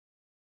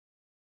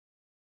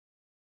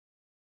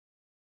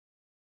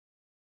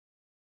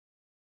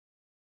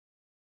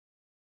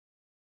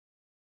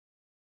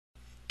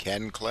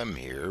Ken Clem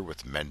here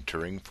with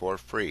Mentoring for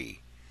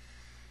Free.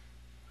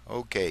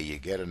 Okay, you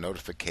get a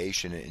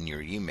notification in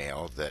your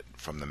email that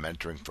from the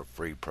Mentoring for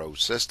Free Pro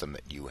system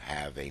that you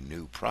have a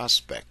new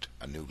prospect,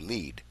 a new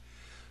lead.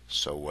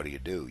 So what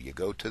do? You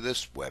go to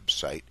this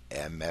website,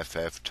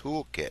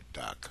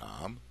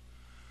 mfftoolkit.com,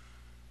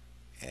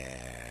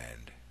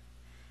 and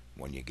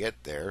when you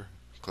get there,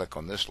 click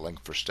on this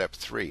link for step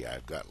 3.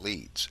 I've got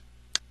leads.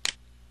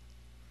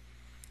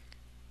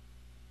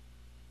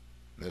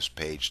 This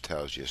page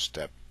tells you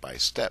step by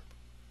step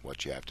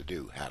what you have to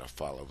do, how to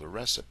follow the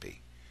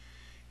recipe.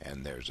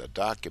 And there's a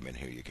document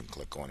here you can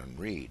click on and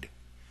read.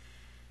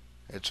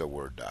 It's a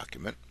Word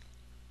document.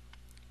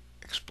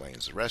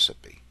 Explains the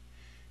recipe.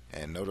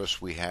 And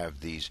notice we have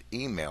these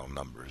email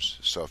numbers.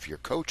 So if you're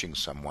coaching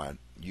someone,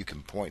 you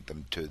can point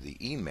them to the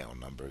email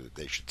number that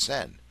they should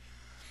send.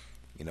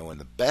 You know, in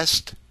the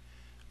best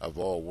of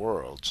all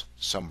worlds,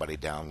 somebody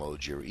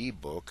downloads your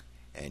ebook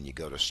and you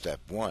go to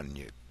step 1.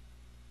 You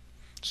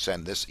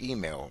send this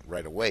email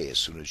right away as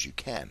soon as you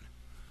can.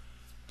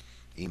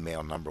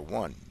 Email number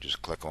 1,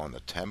 just click on the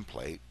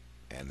template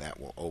and that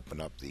will open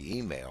up the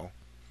email,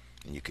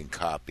 and you can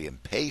copy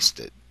and paste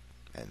it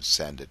and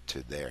send it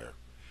to their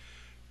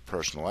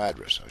personal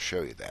address. I'll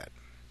show you that.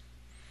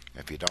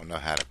 If you don't know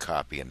how to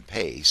copy and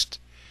paste,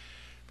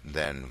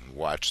 then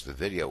watch the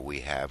video we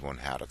have on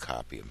how to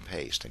copy and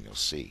paste and you'll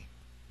see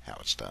how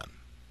it's done.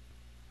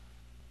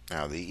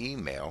 Now the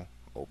email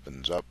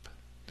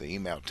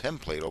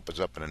template opens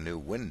up in a new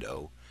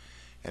window,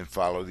 and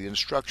follow the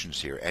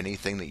instructions here.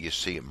 Anything that you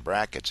see in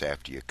brackets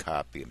after you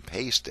copy and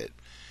paste it,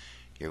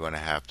 you're going to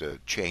have to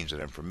change that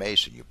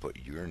information. You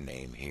put your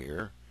name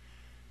here,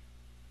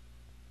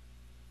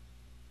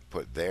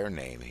 put their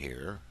name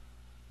here,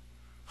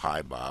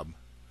 hi Bob,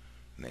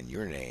 and then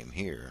your name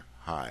here,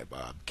 hi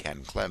Bob,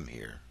 Ken Clem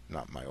here,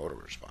 not my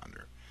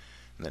autoresponder.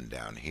 And then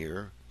down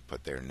here,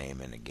 put their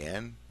name in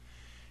again.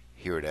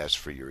 Here it asks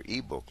for your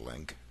ebook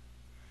link.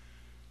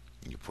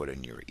 You put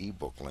in your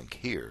ebook link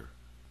here,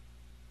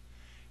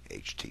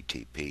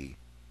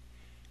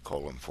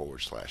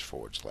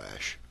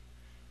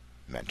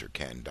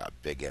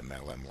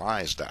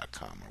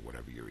 http://mentorken.bigmlmlies.com, or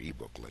whatever your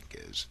ebook link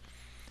is.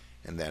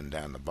 And then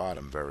down the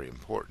bottom, very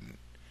important,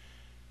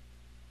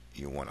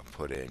 you want to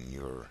put in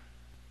your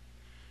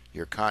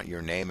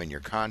name and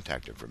your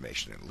contact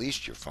information, at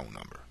least your phone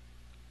number.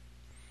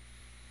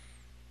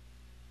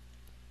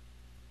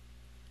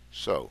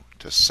 So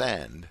to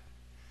send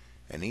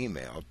an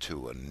email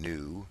to a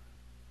new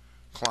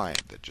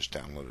client that just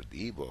downloaded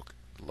the ebook,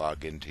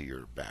 log into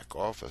your back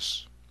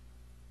office,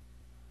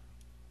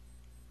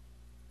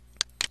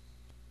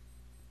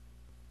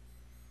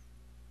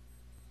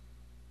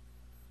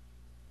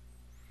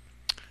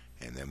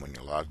 and then when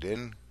you're logged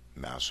in,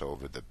 mouse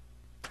over the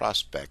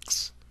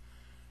prospects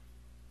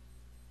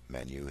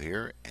menu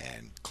here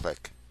and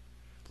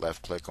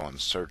left click on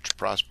search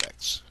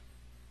prospects.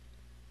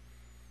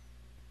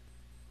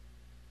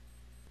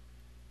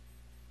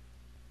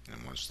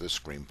 And once this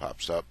screen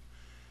pops up,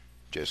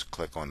 just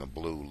click on the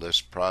blue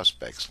list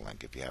prospects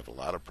link. If you have a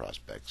lot of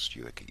prospects,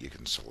 you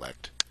can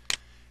select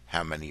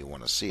how many you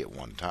want to see at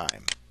one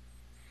time.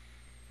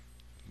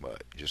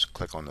 But just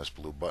click on this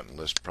blue button,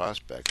 list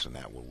prospects, and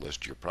that will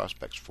list your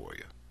prospects for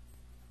you.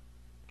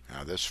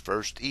 Now this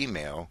first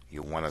email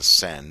you want to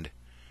send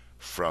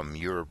from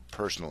your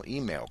personal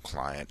email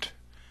client,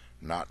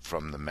 not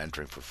from the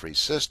Mentoring for Free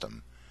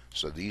system.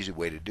 So the easy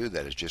way to do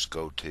that is just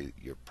go to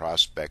your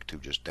prospect who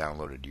just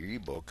downloaded your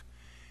ebook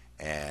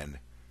and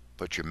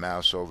put your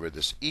mouse over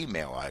this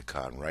email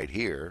icon right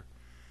here,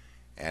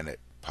 and it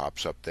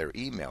pops up their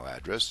email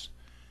address.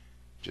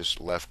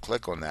 Just left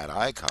click on that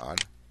icon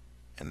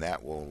and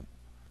that will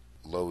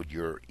load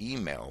your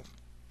email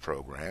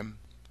program,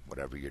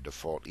 whatever your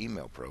default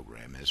email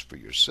program is for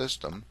your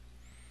system.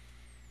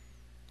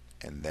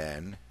 And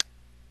then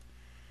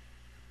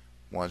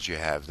once you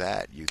have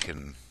that, you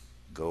can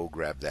go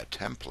grab that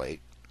template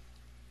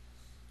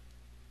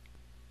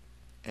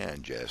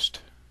and just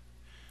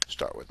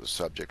start with the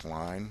subject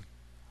line,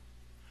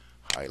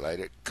 highlight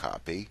it,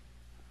 copy,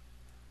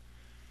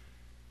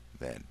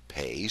 then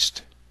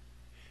paste,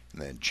 and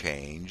then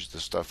change the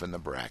stuff in the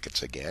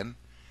brackets again,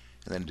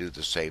 and then do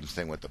the same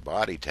thing with the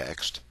body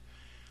text,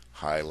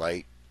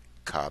 highlight,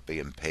 copy,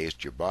 and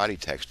paste your body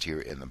text here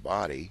in the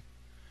body,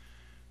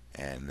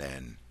 and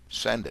then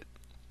send it.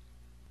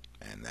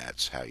 And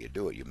that's how you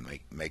do it. You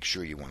make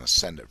sure you want to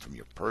send it from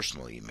your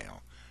personal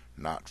email,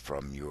 not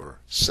from your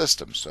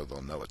system, so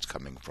they'll know it's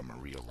coming from a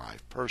real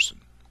live person.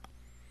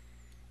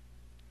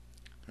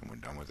 And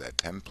when done with that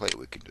template,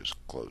 we can just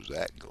close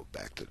that and go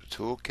back to the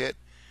toolkit.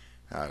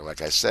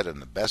 Like I said, in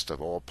the best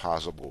of all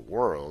possible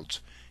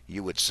worlds,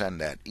 you would send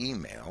that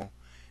email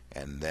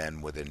and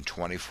then within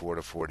 24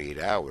 to 48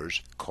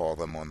 hours call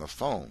them on the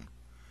phone.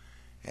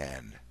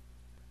 And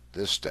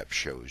this step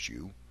shows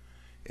you,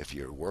 if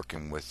you're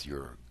working with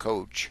your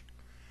coach,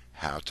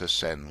 how to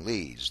send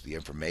leads, the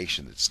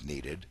information that's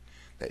needed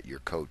that your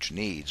coach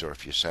needs, or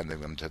if you're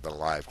sending them to the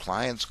live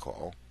clients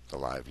call, the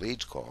live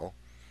leads call,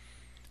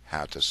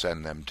 how to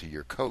send them to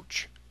your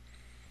coach.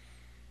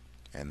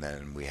 And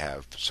then we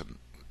have some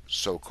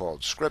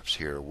so-called scripts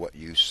here, what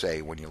you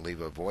say when you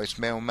leave a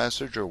voicemail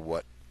message,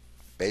 or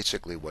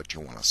basically what you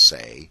want to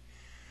say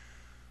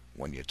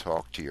when you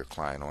talk to your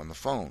client on the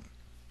phone.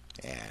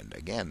 And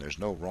again, there's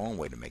no wrong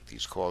way to make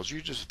these calls.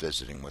 You're just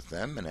visiting with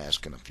them and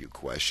asking a few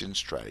questions,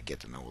 try to get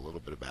to know a little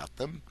bit about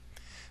them,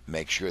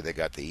 make sure they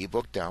got the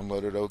ebook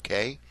downloaded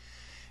okay,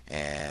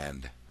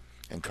 and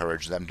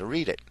encourage them to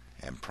read it,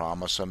 and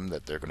promise them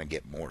that they're going to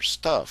get more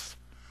stuff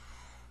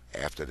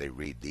after they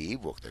read the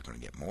ebook. They're going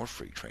to get more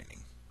free training.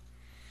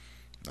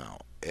 Now,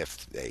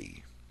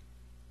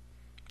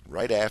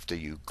 right after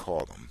you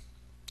call them,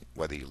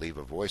 whether you leave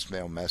a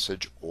voicemail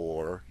message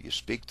or you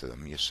speak to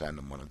them, you send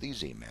them one of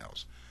these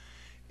emails.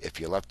 If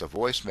you left a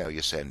voicemail,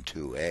 you send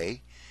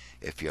 2A.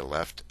 If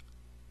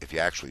you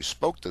actually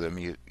spoke to them,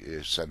 you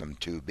send them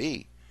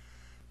 2B.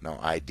 Now,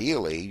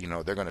 ideally,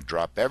 they're going to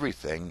drop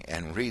everything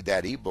and read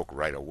that ebook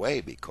right away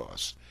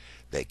because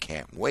they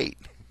can't wait.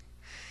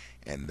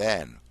 And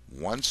then,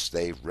 once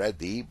they've read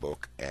the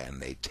ebook and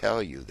they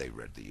tell you they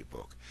read the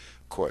ebook,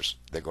 of course,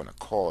 they're going to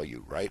call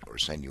you, right, or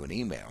send you an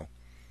email.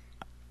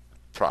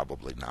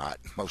 Probably not.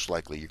 Most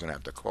likely you're going to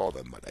have to call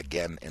them. But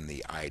again, in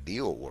the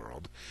ideal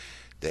world,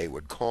 they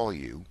would call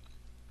you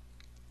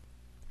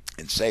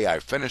and say, I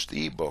finished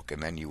the ebook,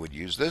 and then you would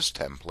use this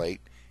template,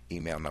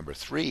 email number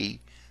 3,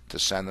 to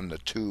send them the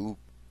 2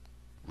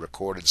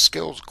 recorded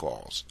skills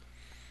calls.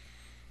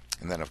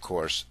 And then, of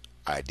course,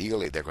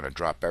 ideally, they're going to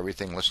drop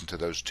everything, listen to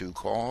those 2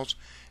 calls,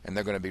 and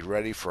they're going to be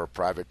ready for a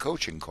private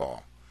coaching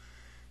call.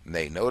 And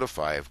they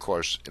notify, of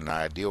course, in the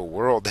ideal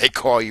world, they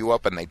call you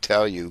up and they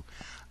tell you,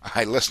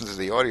 I listened to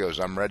the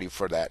audios, I'm ready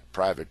for that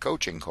private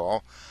coaching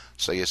call.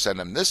 So you send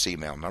them this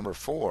email, number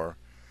 4,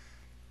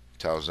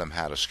 tells them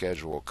how to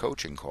schedule a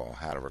coaching call,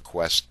 how to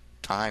request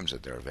times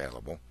that they're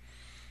available.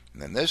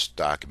 And then this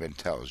document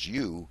tells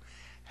you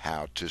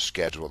how to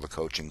schedule the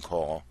coaching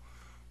call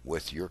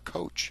with your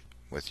coach,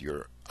 with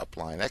your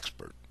upline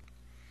expert.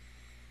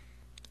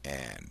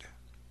 And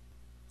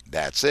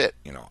that's it.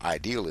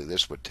 Ideally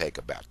this would take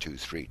about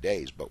 2-3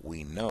 days, but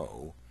we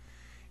know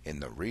in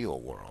the real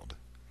world,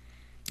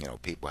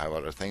 people have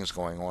other things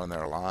going on in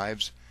their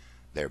lives.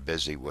 They're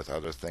busy with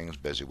other things,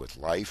 busy with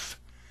life.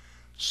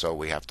 So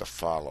we have to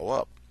follow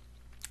up.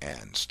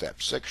 And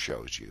step 6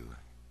 shows you,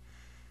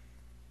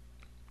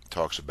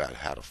 talks about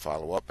how to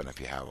follow up, and if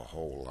you have a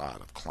whole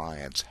lot of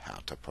clients, how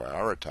to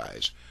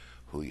prioritize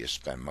who you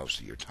spend most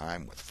of your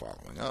time with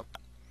following up.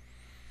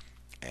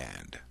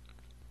 And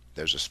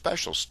there's a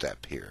special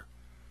step here.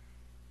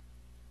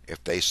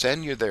 If they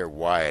send you their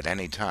why at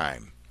any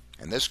time,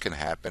 and this can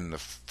happen the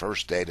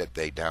first day that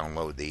they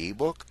download the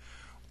ebook,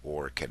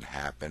 or it can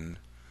happen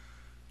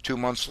 2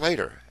 months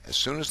later. As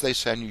soon as they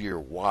send you your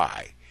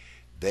why,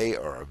 they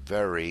are a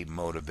very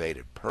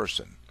motivated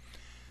person.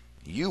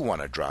 You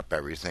want to drop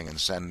everything and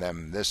send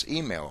them this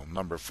email,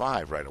 number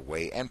 5, right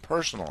away, and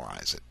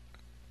personalize it.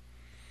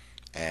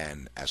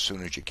 And as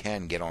soon as you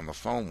can, get on the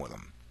phone with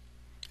them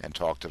and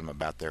talk to them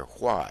about their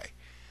why.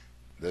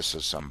 This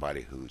is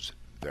somebody who's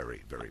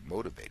very, very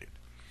motivated.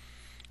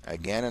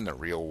 Again, in the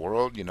real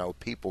world,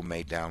 people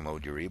may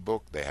download your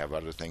ebook. They have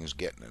other things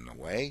getting in the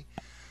way.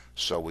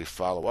 So we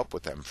follow up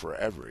with them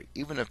forever.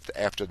 Even if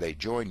after they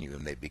join you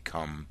and they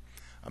become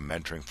a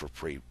Mentoring for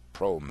Free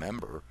Pro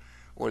member,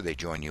 or they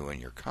join you in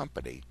your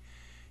company,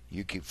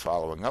 you keep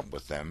following up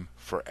with them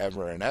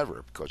forever and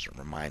ever because it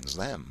reminds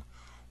them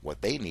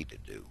what they need to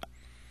do.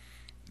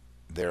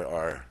 There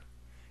are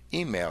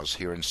emails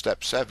here in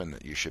step 7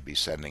 that you should be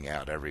sending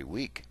out every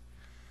week,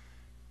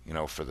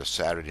 for the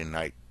Saturday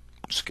night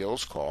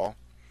skills call,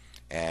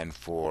 and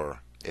for,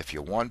 if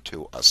you want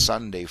to, a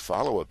Sunday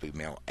follow-up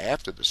email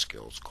after the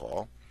skills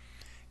call,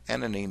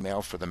 and an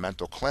email for the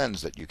mental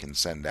cleanse that you can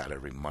send out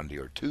every Monday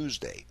or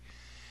Tuesday.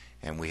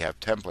 And we have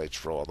templates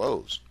for all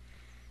those.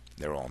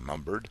 They're all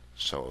numbered,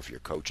 so if you're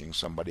coaching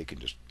somebody, you can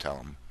just tell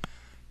them,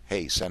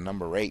 hey, send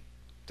number 8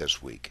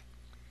 this week.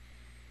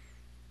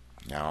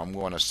 Now I'm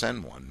going to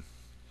send one.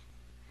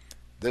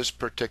 This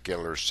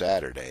particular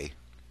Saturday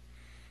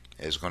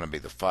is going to be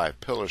the 5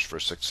 pillars for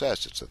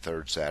success. It's the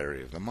 3rd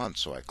Saturday of the month,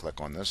 so I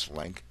click on this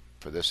link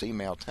for this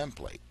email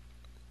template.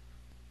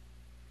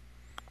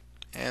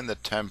 And the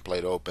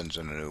template opens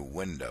in a new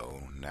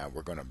window. Now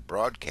we're going to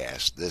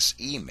broadcast this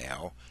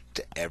email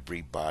to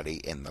everybody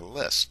in the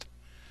list.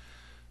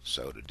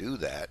 So to do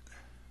that,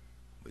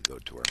 we go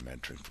to our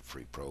Mentoring for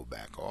Free Pro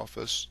back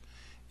office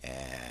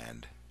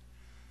and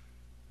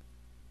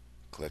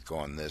click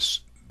on this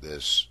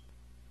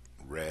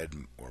red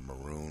or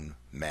maroon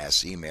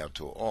mass email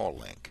to all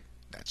link.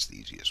 That's the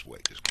easiest way.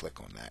 Just click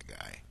on that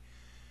guy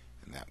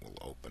and that will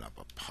open up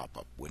a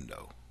pop-up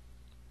window.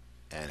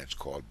 And it's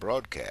called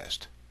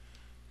broadcast.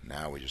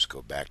 Now we just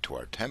go back to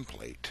our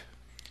template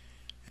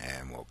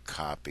and we'll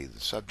copy the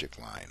subject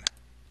line.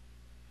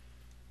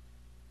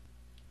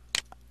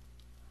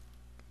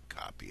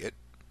 Copy it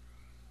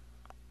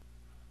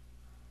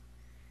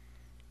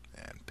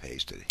and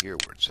paste it here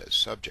where it says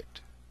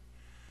subject.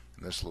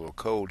 And this little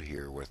code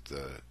here with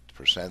the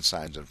 %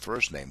 signs and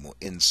first name will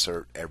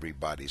insert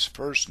everybody's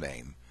first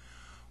name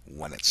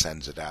when it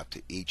sends it out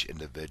to each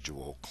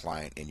individual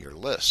client in your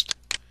list.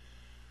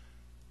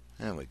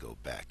 And we go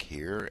back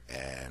here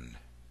and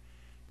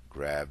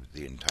grab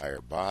the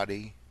entire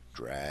body,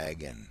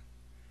 drag and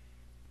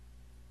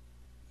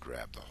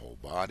grab the whole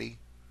body.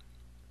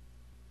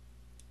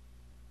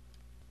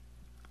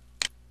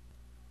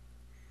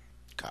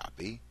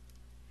 Copy.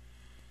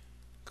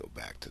 Go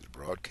back to the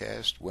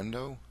broadcast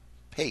window,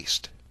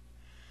 paste.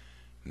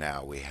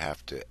 Now we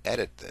have to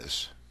edit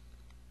this.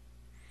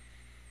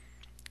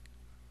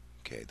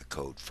 Okay, the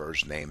code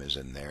first name is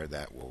in there.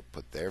 That will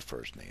put their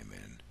first name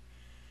in.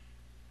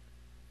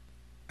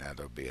 Now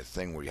there'll be a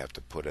thing where you have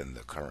to put in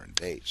the current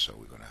date, so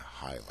we're going to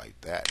highlight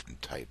that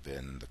and type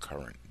in the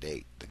current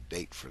date, the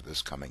date for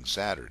this coming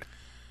Saturday,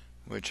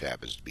 which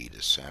happens to be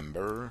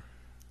December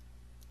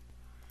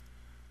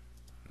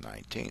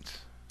 19th.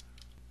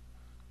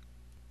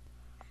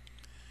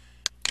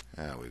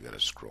 Now we've got to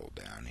scroll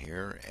down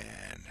here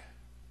and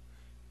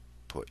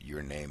put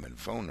your name and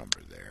phone number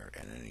there,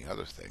 and any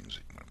other things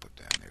that you want to put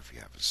down there if you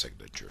have a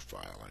signature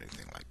file or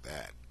anything like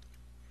that.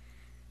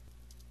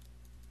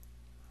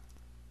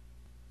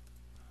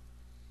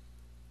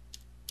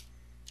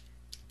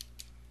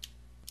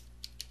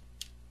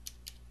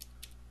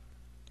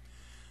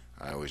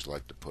 I always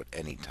like to put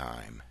any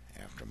time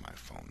after my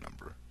phone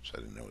number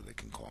so they know they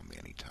can call me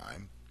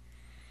anytime.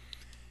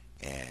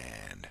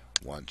 And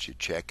once you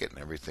check it and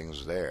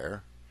everything's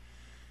there,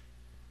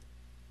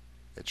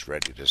 it's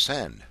ready to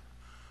send.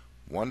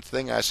 One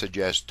thing I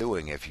suggest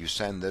doing, if you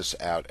send this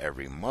out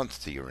every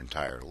month to your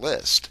entire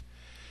list,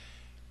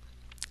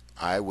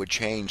 I would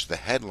change the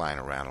headline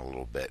around a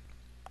little bit,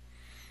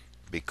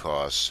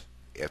 because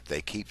if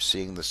they keep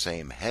seeing the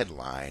same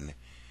headline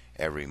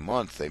every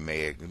month, they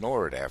may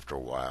ignore it after a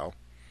while.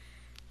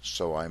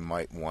 So I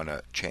might want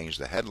to change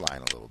the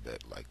headline a little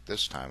bit. Like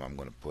this time I'm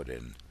going to put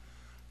in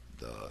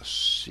the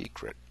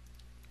secret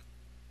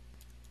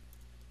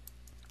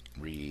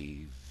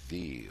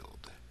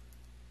revealed.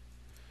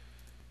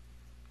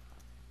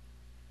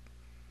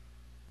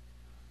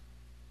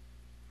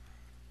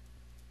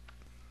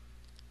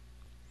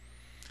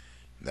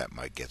 That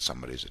might get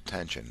somebody's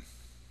attention.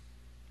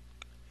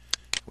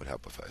 It would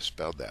help if I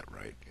spelled that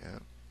right. Yeah.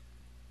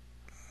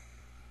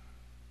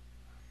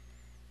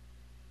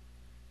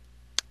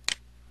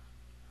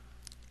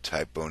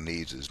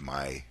 Typonese is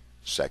my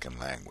second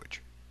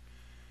language.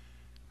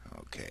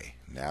 Okay,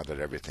 now that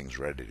everything's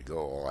ready to go,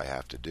 all I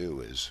have to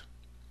do is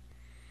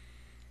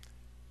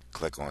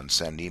click on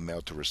Send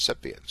Email to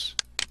Recipients.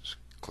 Just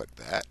click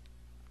that,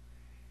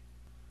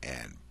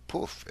 and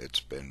poof, it's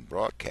been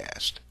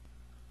broadcast.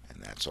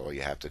 And that's all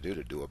you have to do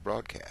to do a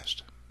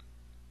broadcast.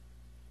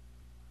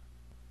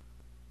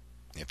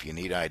 If you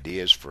need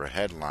ideas for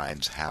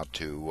headlines, how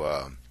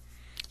to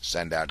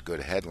send out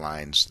good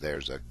headlines,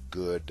 there's a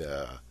good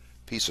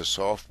piece of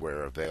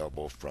software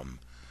available from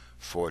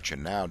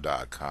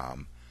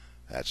FortuneNow.com.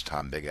 That's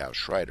Tom Big Al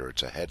Schreider.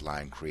 It's a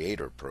headline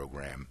creator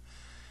program,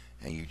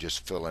 and you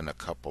just fill in a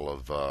couple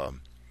of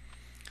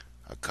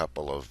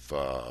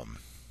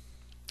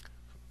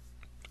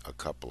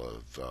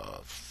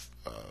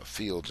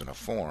fields in a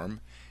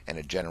form, and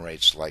it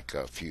generates like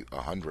a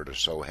hundred or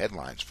so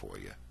headlines for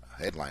you,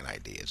 headline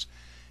ideas,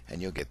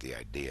 and you'll get the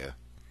idea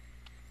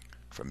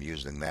from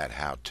using that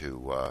how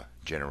to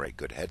generate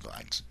good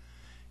headlines.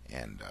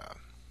 And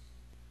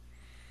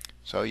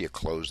so you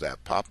close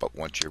that pop-up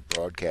once your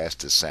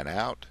broadcast is sent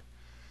out,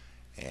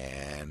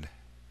 and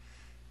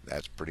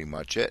that's pretty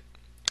much it.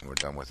 We're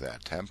done with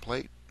that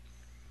template.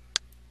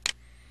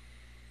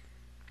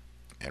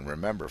 And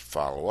remember,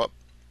 follow up.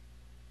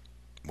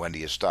 When do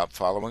you stop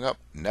following up?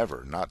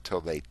 Never. Not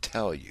till they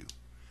tell you.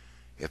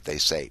 If they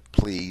say,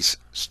 please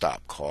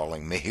stop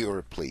calling me,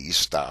 or please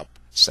stop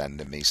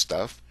sending me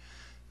stuff,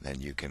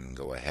 then you can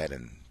go ahead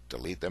and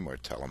delete them or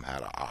tell them how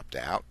to opt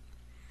out.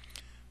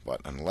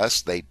 But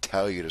unless they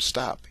tell you to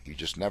stop, you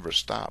just never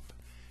stop.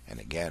 And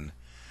again,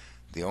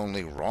 the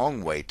only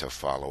wrong way to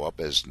follow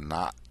up is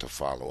not to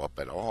follow up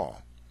at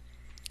all.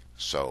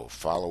 So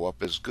follow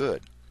up is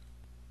good.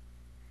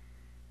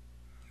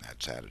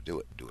 That's how to do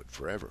it. Do it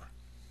forever.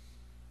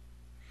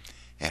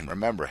 And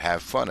remember,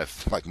 have fun.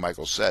 If, like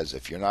Michael says,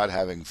 if you're not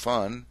having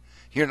fun,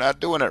 you're not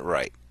doing it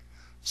right.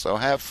 So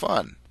have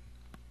fun.